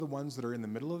the ones that are in the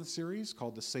middle of the series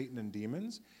called the Satan and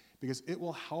Demons, because it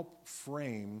will help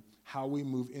frame how we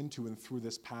move into and through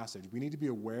this passage. We need to be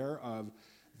aware of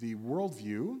the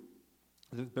worldview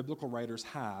that biblical writers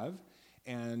have,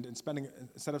 and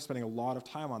instead of spending a lot of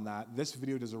time on that, this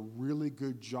video does a really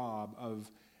good job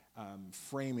of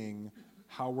framing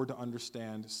how we're to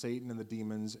understand Satan and the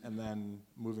demons, and then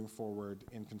moving forward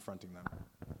in confronting them.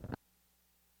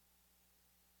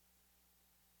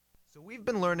 So we've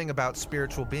been learning about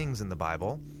spiritual beings in the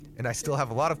Bible, and I still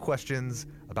have a lot of questions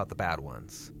about the bad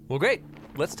ones. Well, great.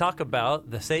 Let's talk about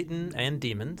the Satan and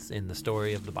demons in the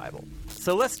story of the Bible.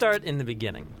 So let's start in the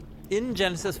beginning. In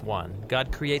Genesis 1,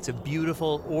 God creates a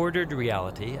beautiful, ordered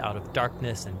reality out of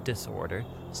darkness and disorder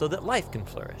so that life can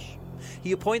flourish.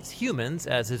 He appoints humans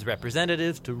as his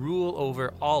representatives to rule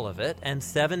over all of it, and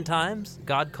 7 times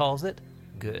God calls it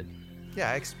good. Yeah,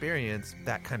 I experience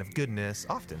that kind of goodness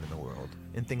often in the world,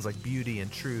 in things like beauty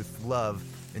and truth, love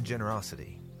and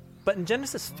generosity. But in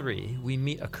Genesis 3, we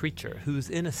meet a creature who's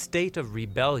in a state of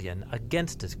rebellion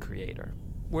against his creator.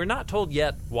 We're not told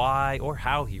yet why or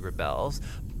how he rebels,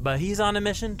 but he's on a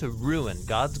mission to ruin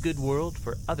God's good world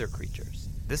for other creatures.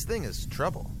 This thing is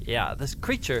trouble. Yeah, this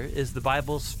creature is the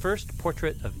Bible's first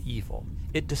portrait of evil.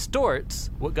 It distorts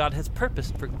what God has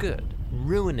purposed for good,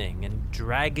 ruining and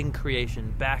dragging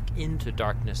creation back into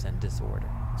darkness and disorder.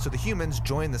 So the humans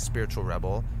join the spiritual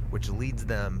rebel, which leads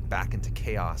them back into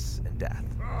chaos and death.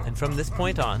 And from this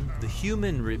point on, the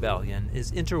human rebellion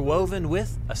is interwoven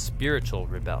with a spiritual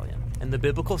rebellion. And the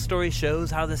biblical story shows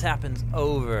how this happens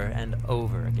over and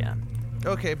over again.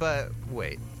 Okay, but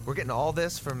wait. We're getting all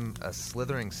this from a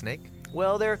slithering snake?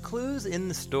 Well, there are clues in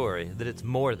the story that it's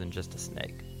more than just a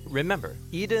snake. Remember,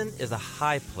 Eden is a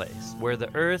high place where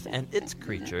the earth and its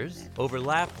creatures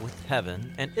overlap with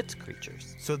heaven and its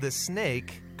creatures. So this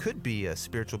snake could be a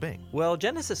spiritual being. Well,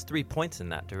 Genesis 3 points in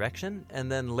that direction,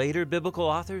 and then later biblical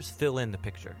authors fill in the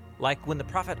picture. Like when the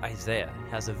prophet Isaiah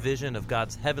has a vision of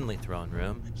God's heavenly throne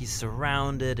room, he's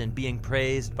surrounded and being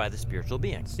praised by the spiritual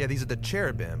beings. Yeah, these are the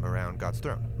cherubim around God's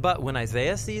throne. But when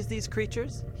Isaiah sees these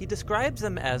creatures, he describes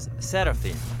them as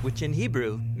seraphim, which in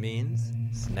Hebrew means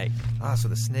snake. So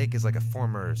the snake is like a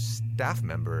former staff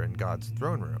member in God's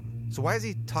throne room. So why is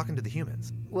he talking to the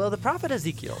humans? Well, the prophet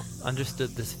Ezekiel understood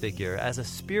this figure as a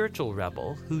spiritual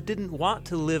rebel who didn't want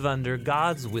to live under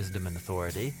God's wisdom and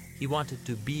authority. He wanted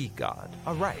to be God.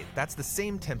 Oh, right. That's the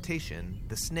same temptation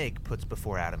the snake puts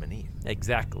before Adam and Eve.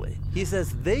 Exactly. He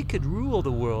says they could rule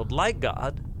the world like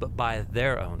God, but by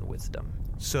their own wisdom.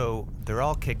 So they're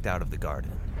all kicked out of the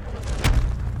garden.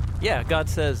 Yeah, God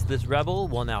says this rebel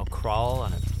will now crawl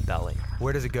on its belly.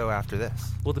 Where does it go after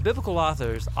this? Well, the biblical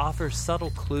authors offer subtle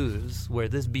clues where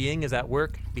this being is at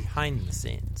work behind the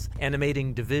scenes,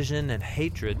 animating division and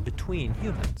hatred between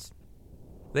humans.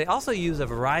 They also use a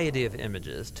variety of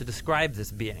images to describe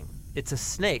this being. It's a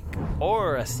snake,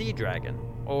 or a sea dragon,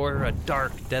 or a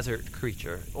dark desert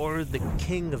creature, or the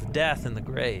king of death in the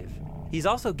grave. He's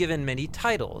also given many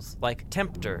titles, like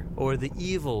Tempter, or the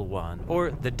Evil One,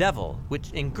 or the Devil,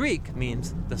 which in Greek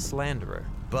means the slanderer.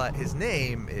 But his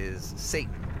name is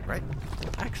Satan, right?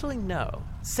 Actually, no.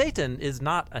 Satan is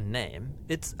not a name.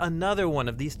 It's another one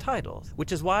of these titles,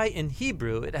 which is why in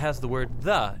Hebrew it has the word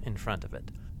the in front of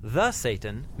it. The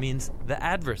Satan means the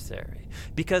adversary,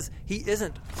 because he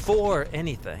isn't for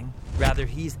anything, rather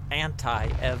he's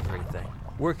anti-everything,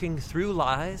 working through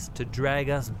lies to drag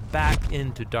us back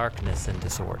into darkness and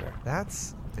disorder.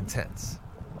 That's intense.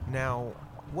 Now,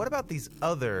 what about these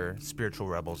other spiritual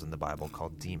rebels in the Bible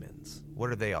called demons?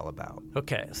 What are they all about?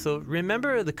 Okay, so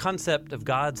remember the concept of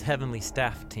God's heavenly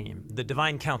staff team, the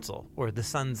divine council, or the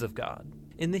sons of God.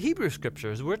 In the Hebrew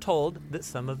scriptures, we're told that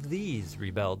some of these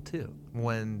rebelled too.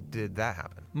 When did that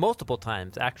happen? Multiple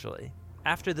times, actually.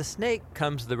 After the snake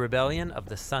comes the rebellion of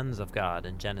the sons of God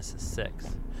in Genesis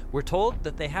 6. We're told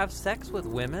that they have sex with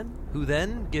women who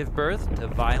then give birth to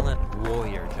violent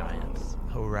warrior giants.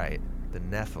 Oh, right. The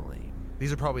Nephilim.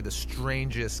 These are probably the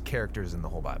strangest characters in the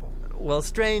whole Bible. Well,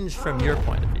 strange from your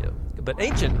point of view. But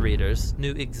ancient readers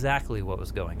knew exactly what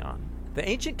was going on. The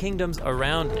ancient kingdoms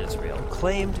around Israel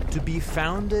claimed to be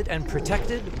founded and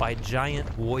protected by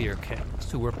giant warrior kings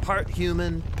who were part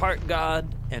human, part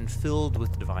God, and filled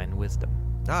with divine wisdom.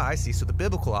 I see. So the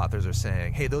biblical authors are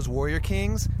saying, hey, those warrior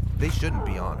kings, they shouldn't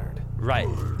be honored. Right.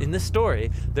 In this story,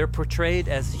 they're portrayed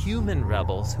as human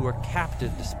rebels who are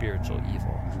captive to spiritual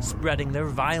evil, spreading their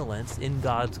violence in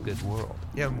God's good world.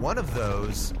 Yeah, and one of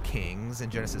those kings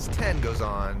in Genesis 10 goes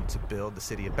on to build the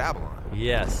city of Babylon.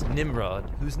 Yes, Nimrod,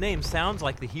 whose name sounds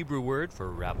like the Hebrew word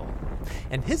for rebel.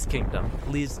 And his kingdom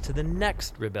leads to the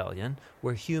next rebellion,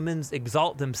 where humans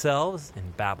exalt themselves in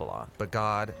Babylon. But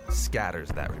God scatters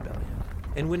that rebellion.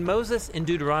 And when Moses in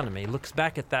Deuteronomy looks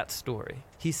back at that story,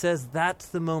 he says that's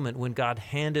the moment when God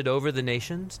handed over the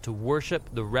nations to worship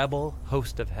the rebel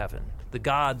host of heaven, the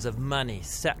gods of money,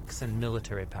 sex, and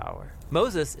military power.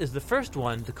 Moses is the first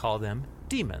one to call them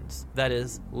demons, that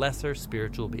is, lesser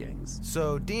spiritual beings.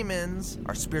 So demons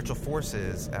are spiritual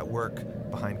forces at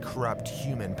work behind corrupt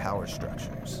human power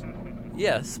structures.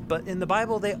 Yes, but in the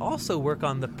Bible, they also work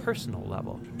on the personal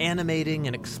level, animating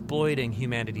and exploiting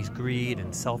humanity's greed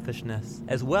and selfishness,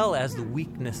 as well as the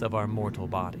weakness of our mortal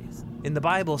bodies. In the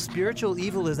Bible, spiritual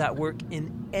evil is at work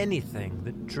in anything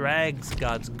that drags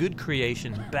God's good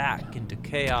creation back into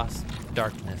chaos,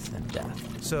 darkness, and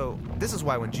death. So this is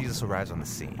why when Jesus arrives on the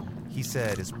scene, he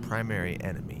said his primary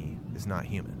enemy is not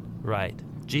human. Right.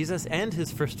 Jesus and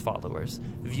his first followers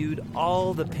viewed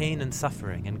all the pain and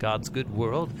suffering in God's good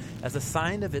world as a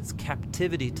sign of its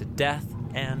captivity to death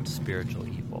and spiritual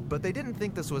evil. But they didn't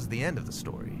think this was the end of the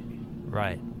story.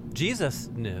 Right. Jesus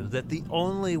knew that the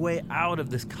only way out of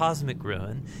this cosmic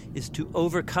ruin is to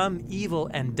overcome evil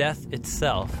and death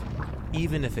itself,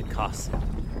 even if it costs him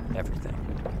everything.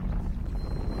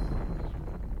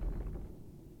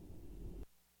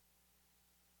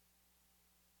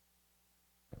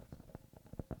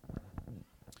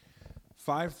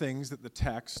 Five things that the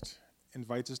text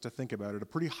invites us to think about at a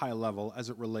pretty high level as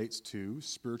it relates to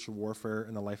spiritual warfare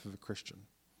in the life of a Christian.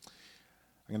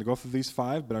 I'm going to go through these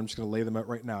five, but I'm just going to lay them out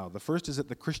right now. The first is that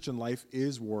the Christian life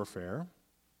is warfare.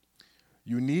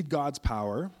 You need God's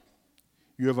power.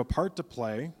 You have a part to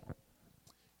play.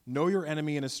 Know your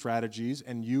enemy and his strategies,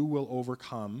 and you will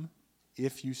overcome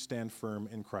if you stand firm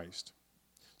in Christ.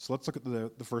 So let's look at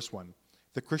the first one.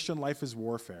 The Christian life is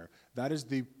warfare. That is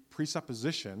the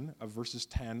presupposition of verses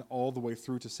 10 all the way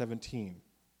through to 17.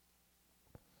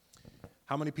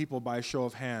 How many people, by a show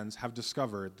of hands, have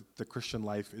discovered that the Christian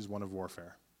life is one of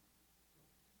warfare?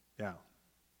 Yeah.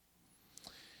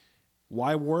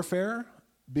 Why warfare?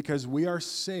 Because we are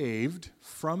saved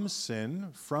from sin,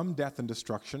 from death and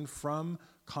destruction, from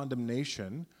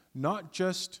condemnation, not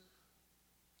just,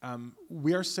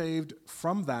 we are saved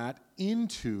from that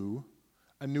into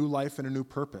a new life and a new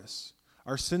purpose.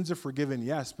 Our sins are forgiven,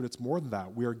 yes, but it's more than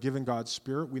that. We are given God's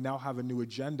Spirit. We now have a new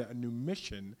agenda, a new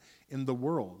mission in the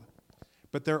world.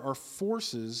 But there are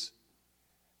forces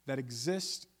that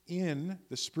exist in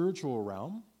the spiritual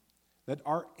realm that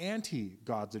are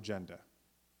anti-God's agenda.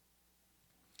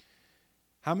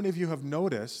 How many of you have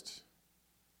noticed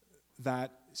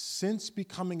that since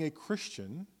becoming a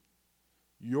Christian,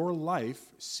 your life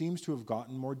seems to have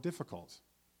gotten more difficult?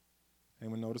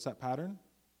 Anyone notice that pattern?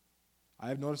 I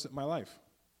have noticed it in my life.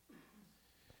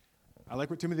 I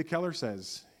like what Timothy Keller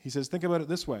says. He says, think about it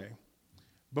this way.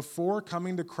 Before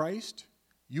coming to Christ,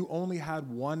 you only had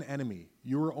one enemy.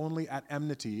 You were only at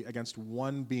enmity against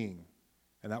one being,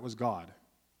 and that was God.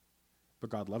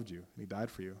 But God loved you, and he died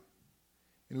for you.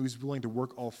 And he was willing to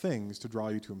work all things to draw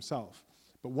you to himself.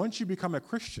 But once you become a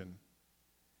Christian,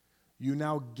 you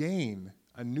now gain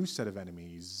a new set of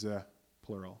enemies,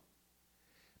 plural.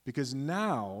 Because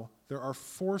now there are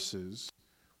forces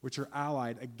which are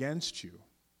allied against you,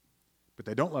 but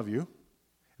they don't love you,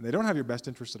 and they don't have your best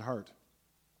interest at heart.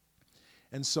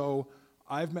 And so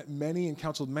I've met many and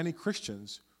counseled many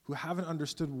Christians who haven't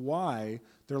understood why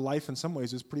their life in some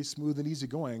ways is pretty smooth and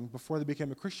easygoing before they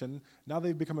became a Christian. Now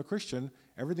they've become a Christian,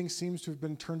 everything seems to have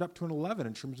been turned up to an 11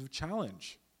 in terms of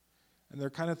challenge. And they're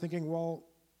kind of thinking, well,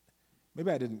 maybe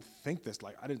I didn't think this,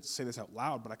 like I didn't say this out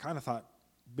loud, but I kind of thought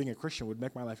being a Christian would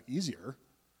make my life easier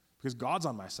because God's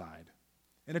on my side.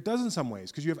 And it does in some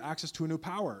ways because you have access to a new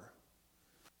power.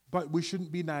 But we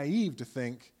shouldn't be naive to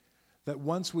think that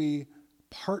once we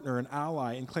partner and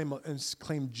ally and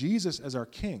claim Jesus as our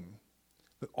king,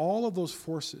 that all of those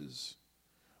forces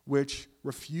which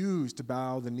refuse to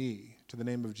bow the knee to the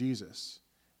name of Jesus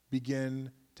begin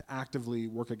to actively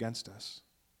work against us.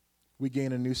 We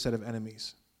gain a new set of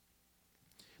enemies.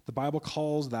 The Bible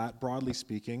calls that, broadly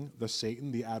speaking, the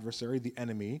Satan, the adversary, the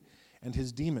enemy, and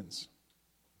his demons.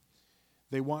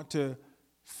 They want to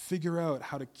figure out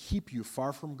how to keep you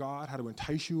far from God, how to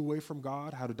entice you away from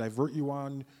God, how to divert you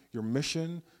on your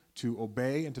mission to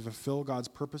obey and to fulfill God's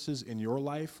purposes in your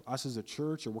life. Us as a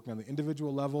church are working on the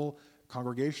individual level,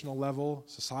 congregational level,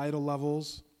 societal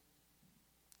levels.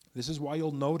 This is why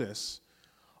you'll notice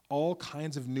all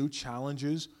kinds of new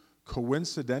challenges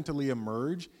coincidentally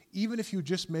emerge, even if you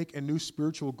just make a new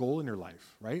spiritual goal in your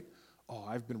life, right? Oh,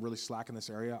 I've been really slack in this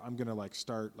area. I'm going to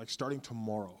starting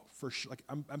tomorrow.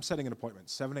 I'm setting an appointment,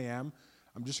 7 a.m.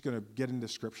 I'm just going to get into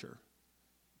Scripture.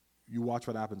 You watch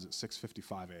what happens at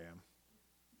 6:55 a.m.,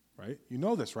 right? You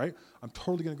know this, right? I'm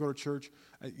totally going to go to church.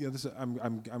 I've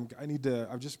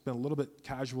just been a little bit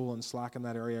casual and slack in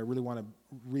that area. I really want to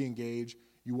re-engage.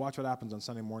 You watch what happens on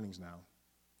Sunday mornings now.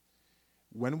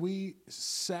 When we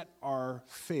set our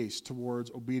face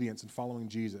towards obedience and following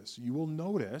Jesus, you will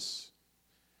notice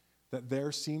that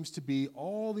there seems to be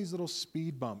all these little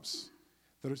speed bumps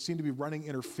that seem to be running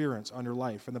interference on your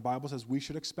life. And the Bible says we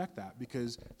should expect that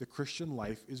because the Christian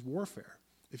life is warfare.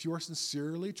 If you are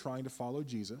sincerely trying to follow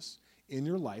Jesus in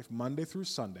your life, Monday through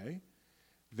Sunday,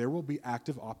 there will be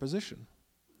active opposition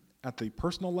at the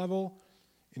personal level,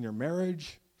 in your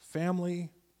marriage, family,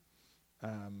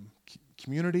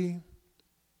 community.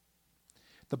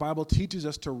 The Bible teaches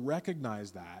us to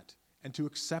recognize that and to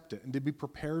accept it and to be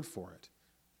prepared for it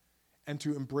and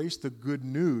to embrace the good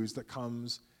news that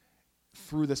comes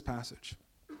through this passage.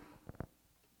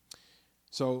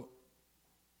 So,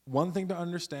 one thing to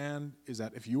understand is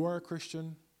that if you are a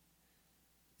Christian,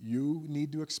 you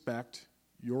need to expect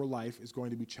your life is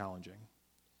going to be challenging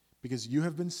because you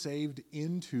have been saved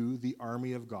into the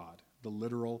army of God, the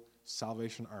literal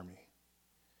Salvation Army.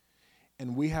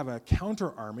 And we have a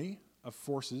counter army of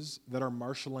forces that are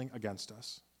marshaling against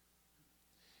us.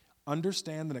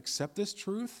 Understand and accept this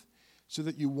truth so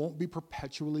that you won't be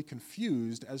perpetually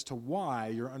confused as to why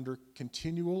you're under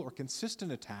continual or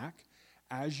consistent attack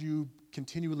as you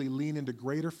continually lean into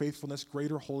greater faithfulness,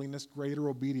 greater holiness, greater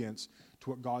obedience to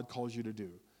what God calls you to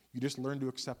do. You just learn to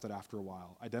accept it after a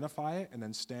while. Identify it and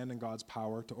then stand in God's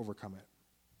power to overcome it.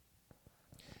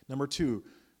 Number 2,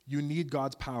 you need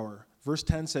God's power. Verse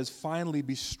 10 says, finally,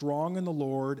 be strong in the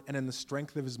Lord and in the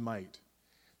strength of his might.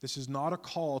 This is not a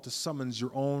call to summons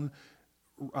your own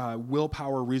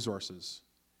willpower resources.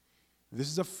 This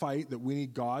is a fight that we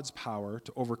need God's power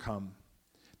to overcome.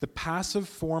 The passive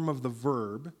form of the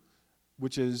verb,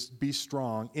 which is be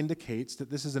strong, indicates that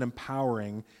this is an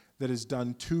empowering that is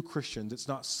done to Christians. It's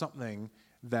not something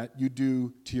that you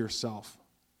do to yourself.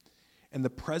 And the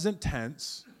present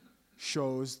tense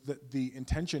shows that the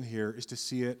intention here is to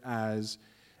see it as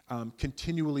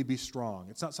continually be strong.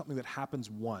 It's not something that happens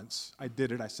once. I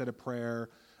did it. I said a prayer.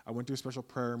 I went to a special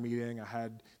prayer meeting. I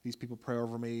had these people pray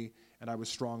over me, and I was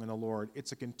strong in the Lord.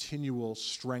 It's a continual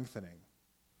strengthening.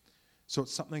 So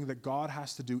it's something that God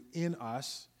has to do in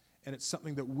us, and it's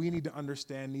something that we need to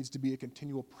understand needs to be a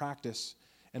continual practice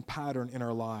and pattern in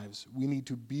our lives. We need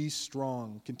to be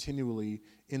strong continually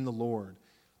in the Lord,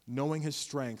 knowing his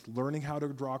strength, learning how to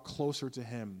draw closer to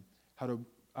him, how to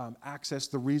access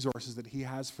the resources that he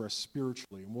has for us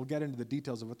spiritually. And we'll get into the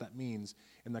details of what that means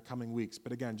in the coming weeks.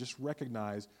 But again, just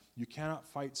recognize you cannot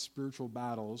fight spiritual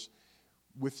battles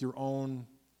with your own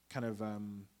kind of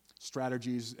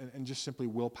strategies and just simply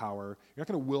willpower. You're not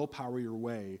going to willpower your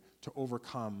way to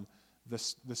overcome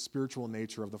the spiritual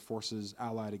nature of the forces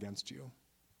allied against you.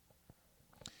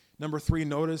 Number 3,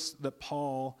 notice that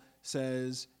Paul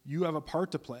says, you have a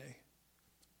part to play.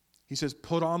 He says,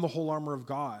 put on the whole armor of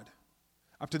God.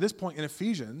 Up to this point in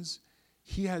Ephesians,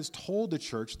 he has told the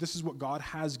church, this is what God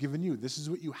has given you. This is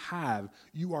what you have.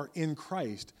 You are in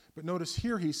Christ. But notice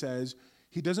here he says,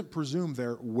 he doesn't presume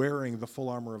they're wearing the full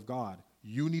armor of God.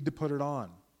 You need to put it on.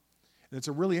 And it's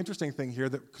a really interesting thing here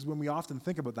that because when we often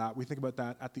think about that, we think about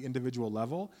that at the individual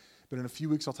level. But in a few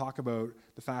weeks, I'll talk about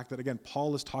the fact that, again,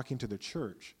 Paul is talking to the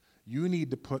church. You need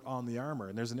to put on the armor.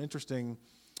 And there's an interesting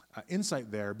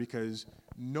insight there because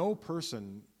no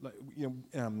person,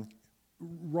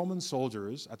 Roman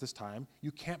soldiers at this time,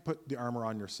 you can't put the armor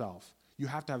on yourself. You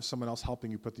have to have someone else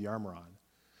helping you put the armor on.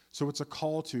 So it's a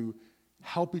call to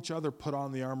help each other put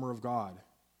on the armor of God.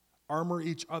 Armor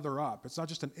each other up. It's not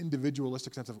just an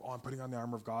individualistic sense of, I'm putting on the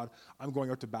armor of God. I'm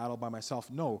going out to battle by myself.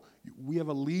 No, we have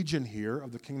a legion here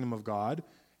of the kingdom of God.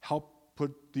 Help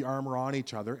put the armor on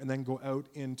each other and then go out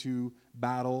into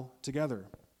battle together.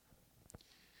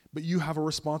 But you have a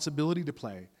responsibility to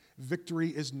play. Victory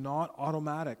is not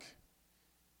automatic.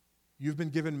 You've been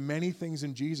given many things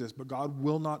in Jesus, but God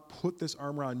will not put this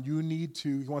armor on.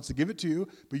 He wants to give it to you,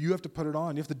 but you have to put it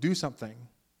on. You have to do something.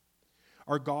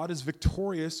 Our God is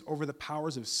victorious over the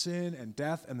powers of sin and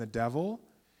death and the devil,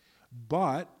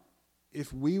 but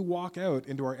if we walk out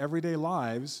into our everyday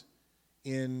lives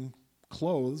in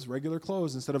clothes, regular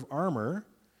clothes, instead of armor,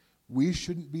 we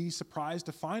shouldn't be surprised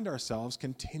to find ourselves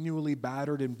continually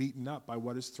battered and beaten up by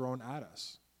what is thrown at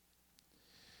us.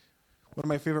 One of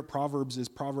my favorite proverbs is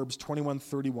Proverbs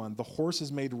 21:31. The horse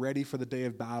is made ready for the day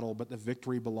of battle, but the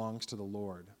victory belongs to the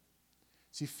Lord.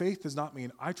 See, faith does not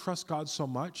mean I trust God so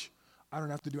much, I don't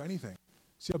have to do anything.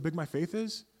 See how big my faith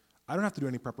is? I don't have to do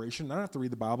any preparation. I don't have to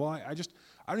read the Bible. I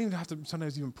don't even have to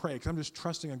sometimes even pray because I'm just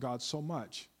trusting in God so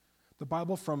much. The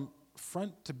Bible from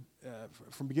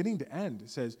beginning to end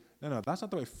says No, that's not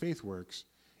the way faith works.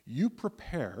 You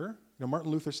prepare.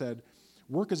 Martin Luther said,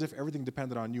 work as if everything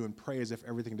depended on you and pray as if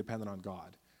everything depended on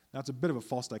God. That's a bit of a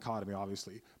false dichotomy,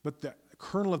 obviously. But the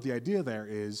kernel of the idea there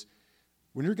is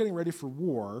when you're getting ready for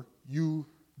war, you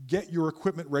get your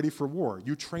equipment ready for war.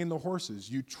 You train the horses.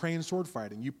 You train sword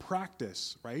fighting. You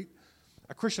practice, right?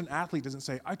 A Christian athlete doesn't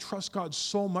say, I trust God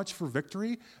so much for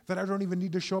victory that I don't even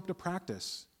need to show up to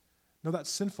practice. No, that's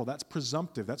sinful. That's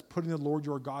presumptive. That's putting the Lord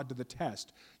your God to the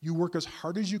test. You work as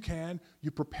hard as you can.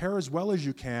 You prepare as well as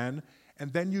you can.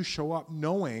 And then you show up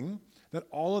knowing that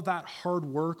all of that hard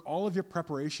work, all of your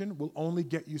preparation will only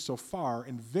get you so far,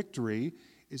 and victory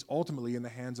is ultimately in the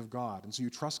hands of God. And so you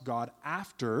trust God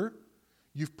after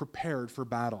you've prepared for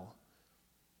battle.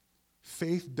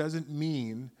 Faith doesn't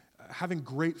mean, having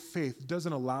great faith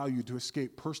doesn't allow you to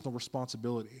escape personal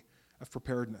responsibility of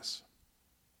preparedness.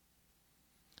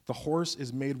 The horse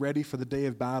is made ready for the day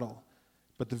of battle,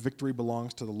 but the victory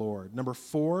belongs to the Lord. Number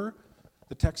 4,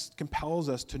 the text compels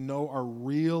us to know our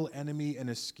real enemy and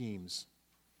his schemes.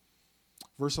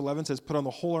 Verse 11 says, put on the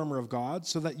whole armor of God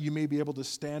so that you may be able to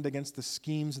stand against the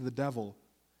schemes of the devil.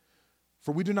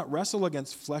 For we do not wrestle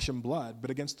against flesh and blood, but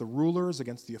against the rulers,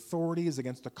 against the authorities,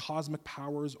 against the cosmic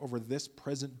powers over this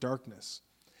present darkness,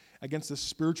 against the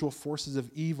spiritual forces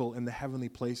of evil in the heavenly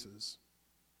places.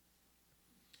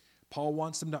 Paul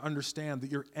wants them to understand that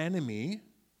your enemy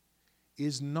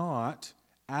is not,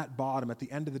 at bottom, at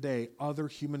the end of the day, other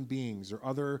human beings or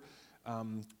other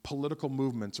political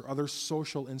movements or other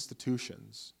social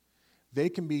institutions. They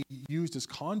can be used as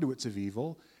conduits of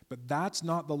evil, but that's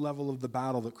not the level of the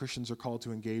battle that Christians are called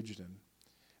to engage in.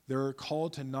 They're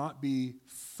called to not be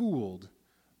fooled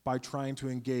by trying to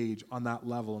engage on that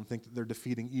level and think that they're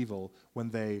defeating evil when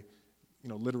they,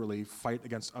 literally fight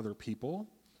against other people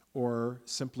or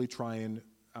simply try and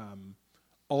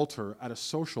alter at a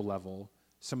social level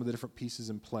some of the different pieces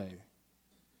in play.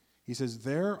 He says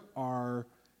there are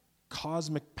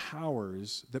cosmic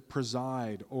powers that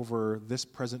preside over this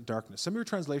present darkness. Some of your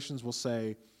translations will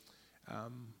say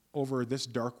over this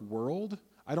dark world.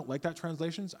 I don't like that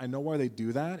translations. I know why they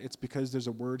do that. It's because there's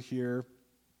a word here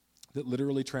that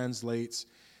literally translates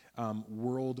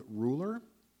world ruler.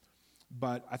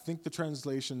 But I think the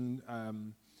translation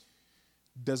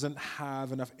doesn't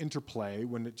have enough interplay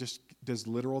when it just does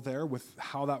literal there with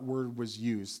how that word was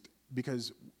used.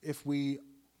 Because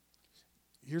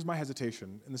here's my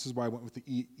hesitation, and this is why I went with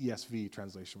the ESV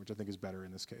translation, which I think is better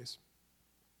in this case.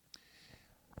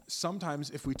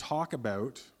 Sometimes if we talk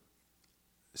about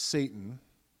Satan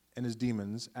and his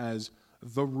demons as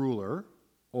the ruler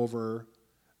over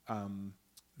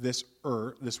this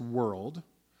world,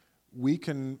 we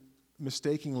can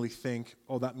mistakenly think,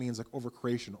 that means like over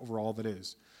creation, over all that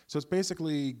is. So it's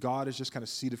basically God is just kind of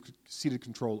ceded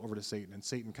control over to Satan, and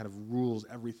Satan kind of rules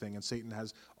everything, and Satan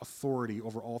has authority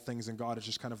over all things, and God is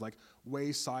just kind of like way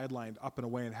sidelined up and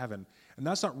away in heaven. And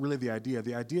that's not really the idea.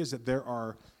 The idea is that there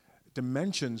are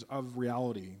dimensions of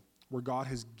reality where God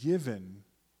has given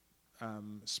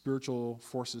spiritual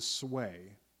forces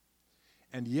sway.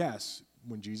 And yes,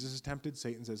 when Jesus is tempted,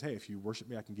 Satan says, hey, if you worship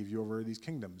me, I can give you over these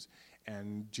kingdoms.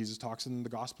 And Jesus talks in the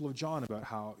Gospel of John about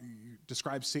how he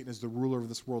describes Satan as the ruler of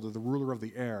this world or the ruler of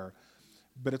the air.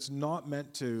 But it's not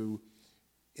meant to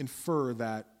infer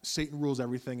that Satan rules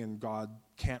everything and God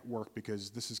can't work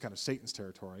because this is kind of Satan's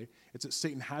territory. It's that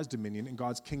Satan has dominion and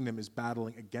God's kingdom is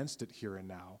battling against it here and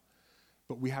now.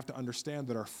 But we have to understand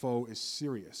that our foe is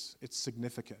serious. It's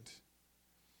significant.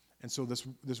 And so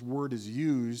this word is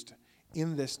used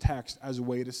in this text as a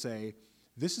way to say,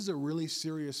 this is a really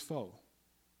serious foe.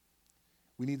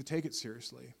 We need to take it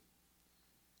seriously.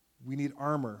 We need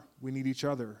armor. We need each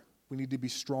other. We need to be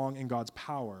strong in God's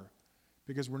power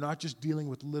because we're not just dealing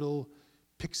with little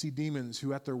pixie demons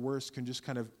who at their worst can just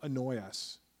kind of annoy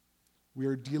us. We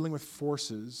are dealing with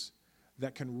forces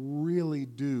that can really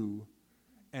do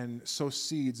and sow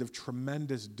seeds of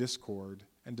tremendous discord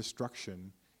and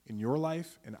destruction in your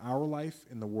life, in our life,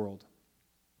 in the world.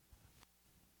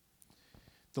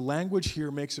 The language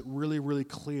here makes it really, really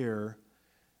clear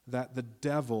that the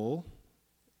devil,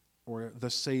 or the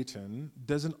Satan,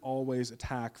 doesn't always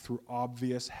attack through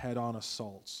obvious head-on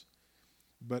assaults,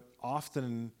 but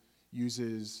often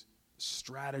uses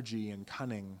strategy and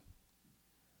cunning.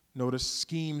 Notice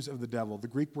schemes of the devil. The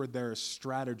Greek word there is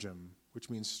stratagem, which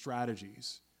means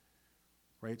strategies.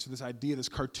 Right? So this idea, this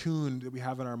cartoon that we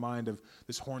have in our mind of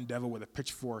this horned devil with a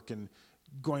pitchfork and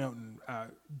going out and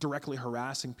directly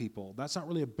harassing people, that's not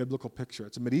really a biblical picture.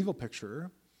 It's a medieval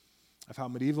picture of how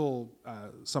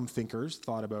some thinkers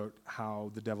thought about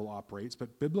how the devil operates,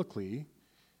 but biblically,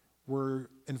 we're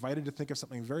invited to think of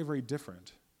something very, very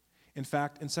different. In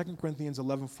fact, in 2 Corinthians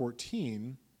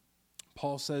 11:14,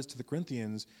 Paul says to the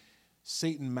Corinthians,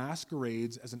 Satan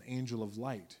masquerades as an angel of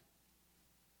light.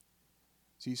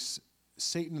 See,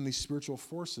 Satan and these spiritual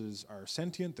forces are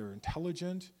sentient, they're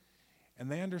intelligent,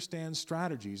 and they understand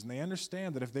strategies, and they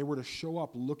understand that if they were to show up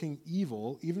looking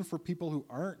evil, even for people who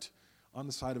aren't on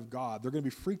the side of God, they're going to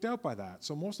be freaked out by that.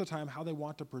 So most of the time, how they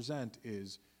want to present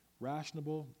is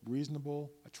rational,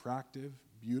 reasonable, attractive,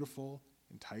 beautiful,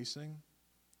 enticing,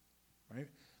 right?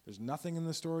 There's nothing in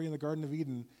the story in the Garden of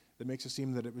Eden that makes it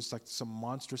seem that it was like some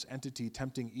monstrous entity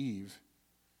tempting Eve.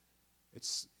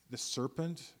 It's the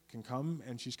serpent can come,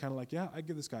 and she's kind of like, yeah, I'd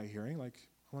give this guy a hearing. Like,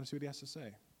 I want to see what he has to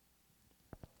say.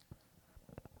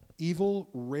 Evil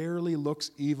rarely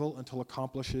looks evil until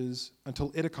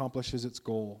it accomplishes its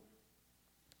goal.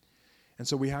 And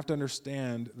so we have to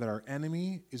understand that our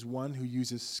enemy is one who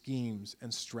uses schemes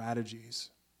and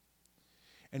strategies.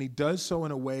 And he does so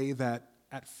in a way that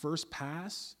at first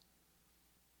pass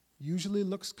usually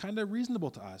looks kind of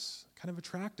reasonable to us, kind of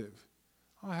attractive.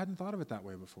 Oh, I hadn't thought of it that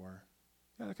way before.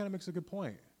 Yeah, that kind of makes a good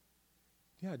point.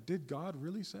 Yeah, did God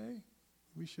really say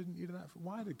we shouldn't eat of that?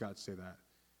 Why did God say that?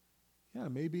 Yeah,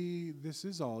 maybe this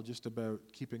is all just about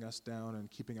keeping us down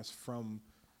and keeping us from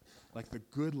like the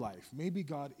good life. Maybe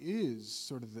God is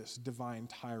sort of this divine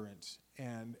tyrant,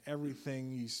 and everything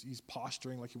he's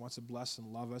posturing like he wants to bless and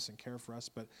love us and care for us,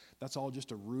 but that's all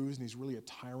just a ruse, and he's really a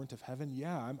tyrant of heaven.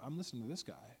 Yeah, I'm listening to this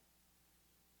guy.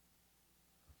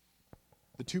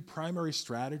 The two primary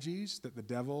strategies that the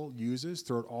devil uses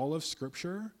throughout all of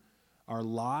Scripture are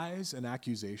lies and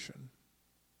accusation.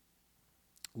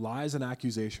 Lies and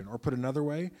accusation, or put another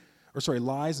way,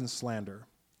 lies and slander.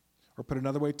 Or put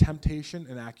another way, temptation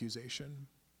and accusation.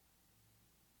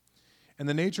 And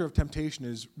the nature of temptation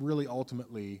is really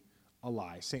ultimately a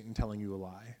lie, Satan telling you a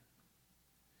lie.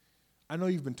 I know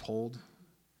you've been told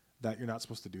that you're not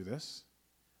supposed to do this,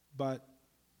 but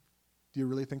do you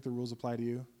really think the rules apply to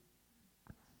you?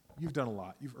 You've done a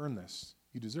lot. You've earned this.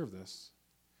 You deserve this.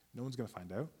 No one's going to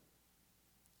find out.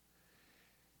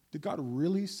 Did God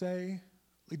really say,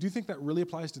 do you think that really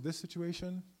applies to this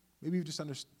situation? Maybe you've just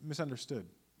misunderstood.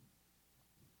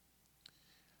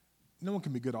 No one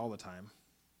can be good all the time.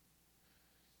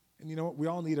 And you know what? We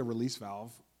all need a release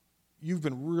valve. You've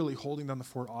been really holding down the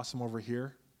fort awesome over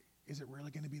here. Is it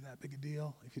really going to be that big a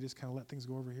deal if you just kind of let things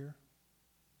go over here?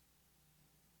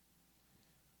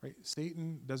 Right?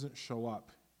 Satan doesn't show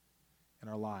up in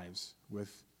our lives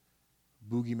with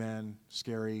boogeyman,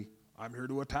 scary, I'm here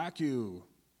to attack you.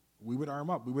 We would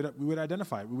arm up. We would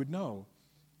identify it. We would know.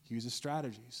 He uses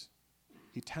strategies.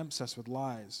 He tempts us with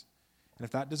lies. And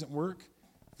if that doesn't work,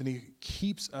 then he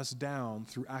keeps us down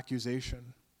through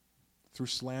accusation, through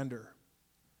slander,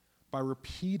 by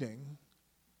repeating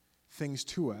things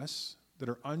to us that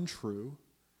are untrue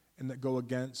and that go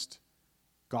against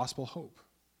gospel hope.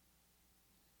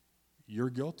 You're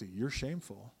guilty. You're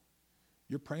shameful.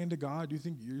 You're praying to God. You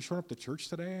think you're showing up to church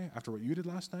today after what you did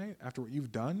last night, after what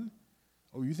you've done?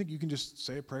 Oh, you think you can just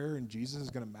say a prayer and Jesus is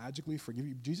going to magically forgive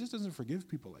you? Jesus doesn't forgive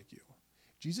people like you.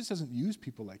 Jesus doesn't use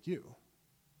people like you.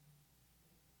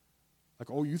 Like,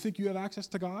 oh, you think you have access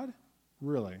to God?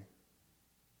 Really?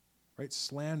 Right?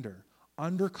 Slander.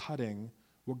 Undercutting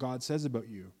what God says about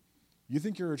you. You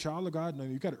think you're a child of God? No,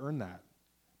 you've got to earn that.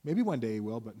 Maybe one day you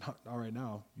will, but not right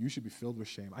now. You should be filled with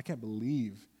shame. I can't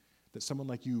believe that someone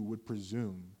like you would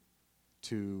presume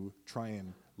to try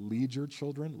and lead your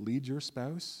children, lead your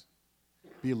spouse,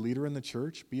 be a leader in the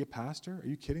church, be a pastor. Are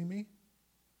you kidding me?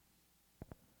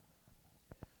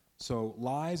 So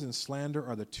lies and slander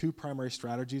are the two primary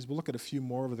strategies. We'll look at a few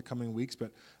more over the coming weeks,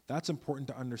 but that's important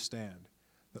to understand,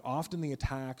 that often the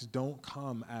attacks don't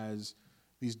come as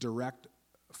these direct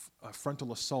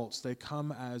frontal assaults. They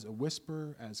come as a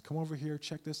whisper, as come over here,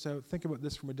 check this out, think about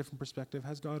this from a different perspective.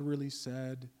 Has God really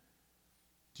said?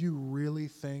 Do you really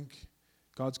think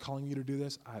God's calling you to do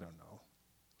this? I don't know.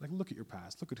 Like, look at your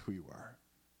past. Look at who you are.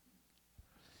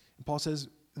 And Paul says,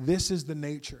 this is the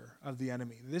nature of the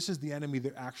enemy. This is the enemy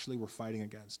that actually we're fighting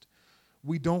against.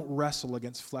 We don't wrestle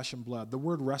against flesh and blood. The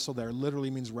word wrestle there literally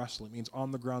means wrestle. It means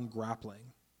on the ground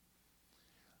grappling.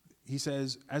 He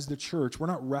says, as the church, we're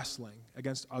not wrestling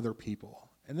against other people.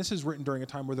 And this is written during a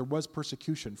time where there was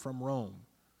persecution from Rome.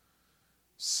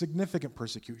 Significant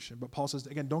persecution. But Paul says,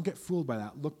 again, don't get fooled by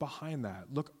that. Look behind that.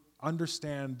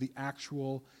 Understand the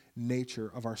actual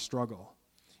nature of our struggle.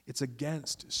 It's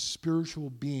against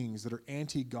spiritual beings that are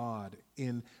anti-God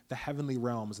in the heavenly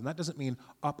realms. And that doesn't mean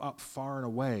up, far and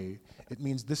away. It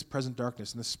means this present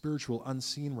darkness in the spiritual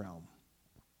unseen realm.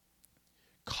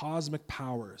 Cosmic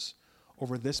powers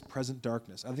over this present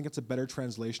darkness. I think it's a better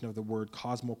translation of the word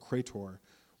cosmocrator,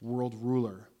 world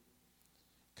ruler.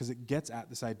 Because it gets at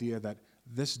this idea that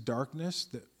this darkness,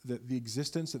 the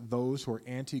existence that those who are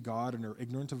anti-God and are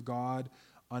ignorant of God,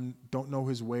 don't know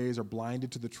his ways, are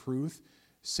blinded to the truth,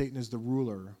 Satan is the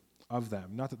ruler of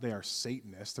them. Not that they are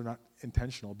Satanists, they're not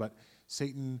intentional, but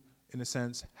Satan, in a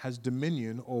sense, has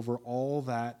dominion over all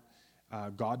that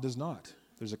God does not.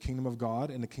 There's a kingdom of God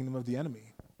and a kingdom of the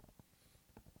enemy.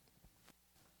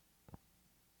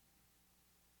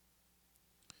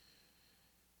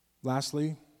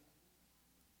 Lastly,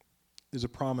 there's a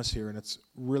promise here, and it's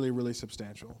really, really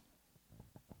substantial.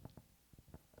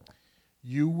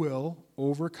 You will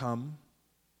overcome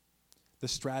the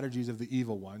strategies of the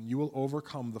evil one. You will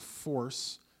overcome the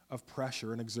force of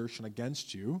pressure and exertion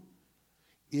against you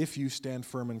if you stand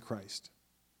firm in Christ.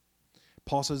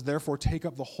 Paul says, therefore, take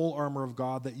up the whole armor of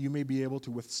God that you may be able to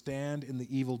withstand in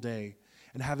the evil day.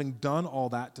 And having done all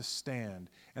that, to stand.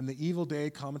 And the evil day,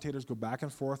 commentators go back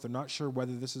and forth. They're not sure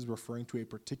whether this is referring to a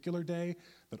particular day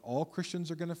that all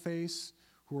Christians are going to face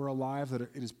who are alive, that it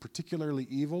is particularly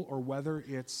evil, or whether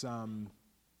it's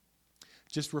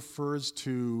just refers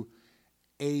to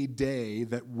a day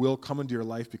that will come into your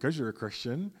life because you're a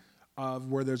Christian,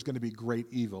 of where there's going to be great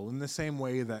evil. In the same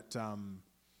way that, I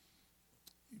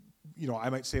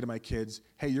might say to my kids,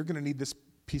 hey, you're going to need this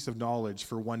piece of knowledge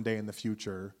for one day in the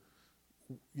future.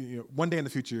 One day in the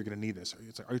future you're going to need this.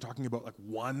 It's like, are you talking about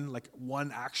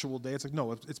one actual day? It's like,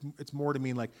 no, it's more to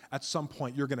mean like at some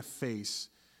point you're going to face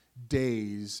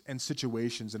days and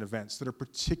situations and events that are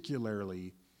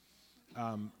particularly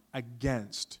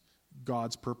against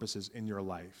God's purposes in your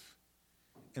life.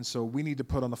 And so we need to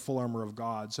put on the full armor of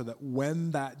God so that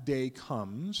when that day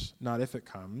comes, not if it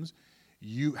comes,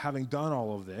 you, having done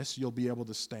all of this, you'll be able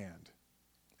to stand.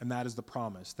 And that is the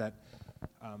promise, that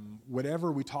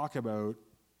whatever we talk about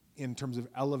in terms of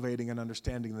elevating and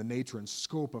understanding the nature and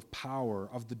scope of power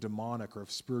of the demonic or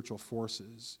of spiritual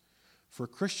forces, for a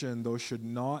Christian, those should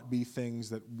not be things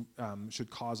that should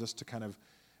cause us to kind of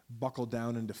buckle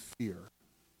down into fear.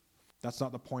 That's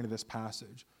not the point of this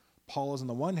passage. Paul is on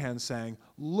the one hand saying,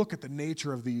 look at the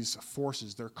nature of these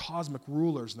forces, their cosmic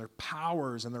rulers and their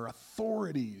powers and their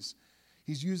authorities.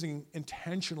 He's using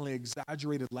intentionally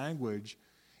exaggerated language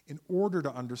in order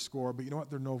to underscore, but you know what?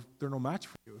 They're no match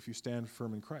for you if you stand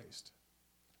firm in Christ.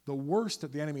 The worst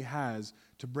that the enemy has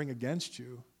to bring against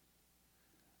you,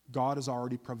 God has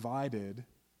already provided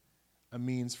a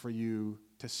means for you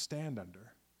to stand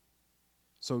under.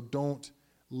 So don't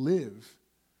live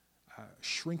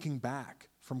shrinking back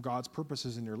from God's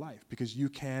purposes in your life, because you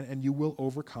can and you will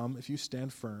overcome if you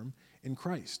stand firm in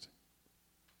Christ.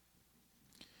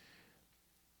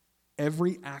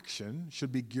 Every action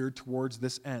should be geared towards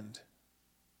this end.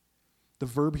 The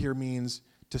verb here means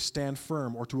to stand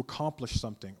firm or to accomplish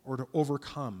something or to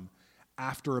overcome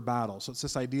after a battle. So it's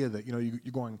this idea that, you're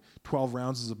going 12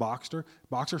 rounds as a boxer,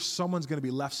 someone's going to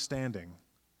be left standing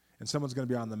and someone's going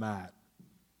to be on the mat.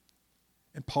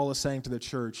 And Paul is saying to the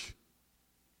church,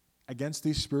 against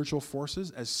these spiritual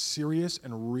forces, as serious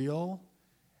and real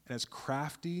and as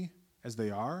crafty as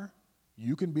they are,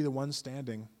 you can be the one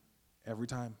standing every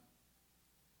time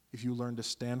if you learn to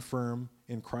stand firm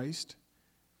in Christ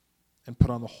and put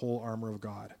on the whole armor of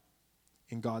God.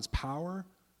 In God's power,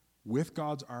 with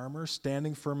God's armor,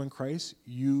 standing firm in Christ,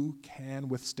 you can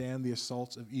withstand the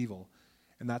assaults of evil.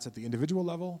 And that's at the individual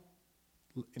level,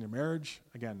 in your marriage,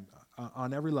 again,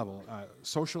 on every level,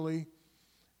 socially,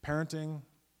 parenting,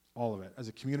 all of it, as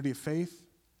a community of faith,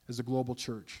 as a global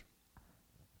church.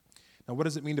 Now, what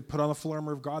does it mean to put on the full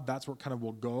armor of God? That's where kind of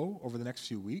we'll go over the next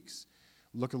few weeks.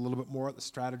 Look a little bit more at the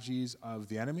strategies of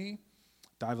the enemy,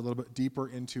 dive a little bit deeper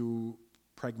into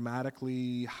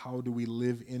pragmatically how do we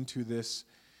live into this,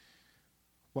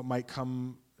 what might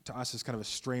come to us as kind of a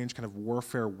strange kind of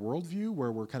warfare worldview,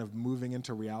 where we're kind of moving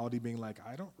into reality being like,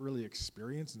 I don't really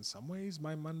experience in some ways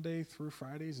my Monday through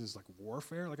Fridays is like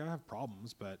warfare. Like I have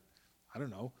problems, but I don't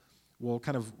know. We'll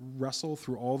kind of wrestle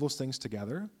through all those things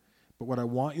together. But what I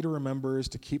want you to remember is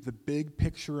to keep the big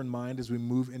picture in mind as we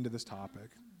move into this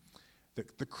topic.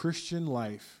 That the Christian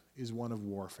life is one of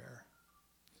warfare.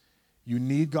 You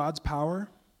need God's power.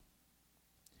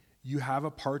 You have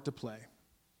a part to play.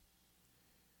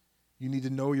 You need to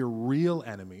know your real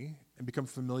enemy and become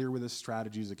familiar with his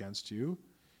strategies against you,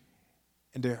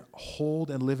 and to hold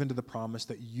and live into the promise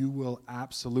that you will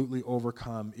absolutely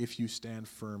overcome if you stand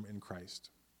firm in Christ.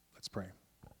 Let's pray.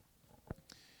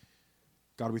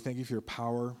 God, we thank you for your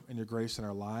power and your grace in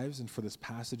our lives, and for this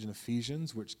passage in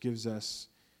Ephesians, which gives us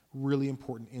really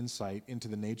important insight into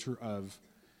the nature of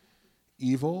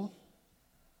evil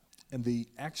and the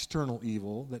external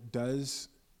evil that does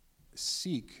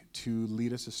seek to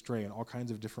lead us astray in all kinds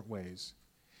of different ways.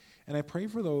 And I pray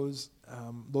for those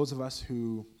of us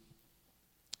who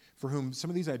for whom some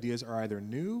of these ideas are either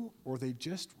new or they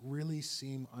just really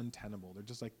seem untenable. They're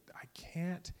just like, I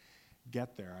can't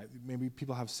get there. Maybe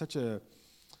people have such a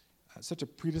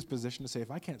predisposition to say, if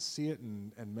I can't see it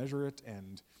and measure it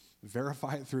and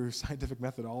verify it through scientific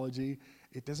methodology,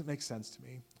 it doesn't make sense to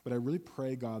me. But I really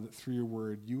pray, God, that through your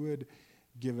word, you would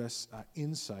give us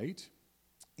insight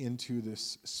into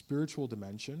this spiritual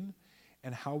dimension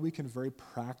and how we can very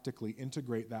practically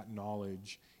integrate that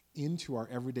knowledge into our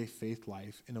everyday faith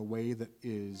life in a way that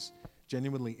is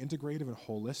genuinely integrative and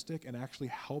holistic and actually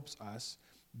helps us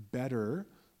better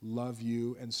love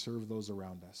you and serve those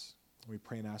around us. We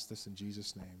pray and ask this in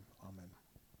Jesus' name. Amen.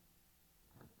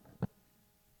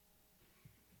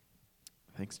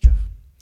 Thanks, Jeff.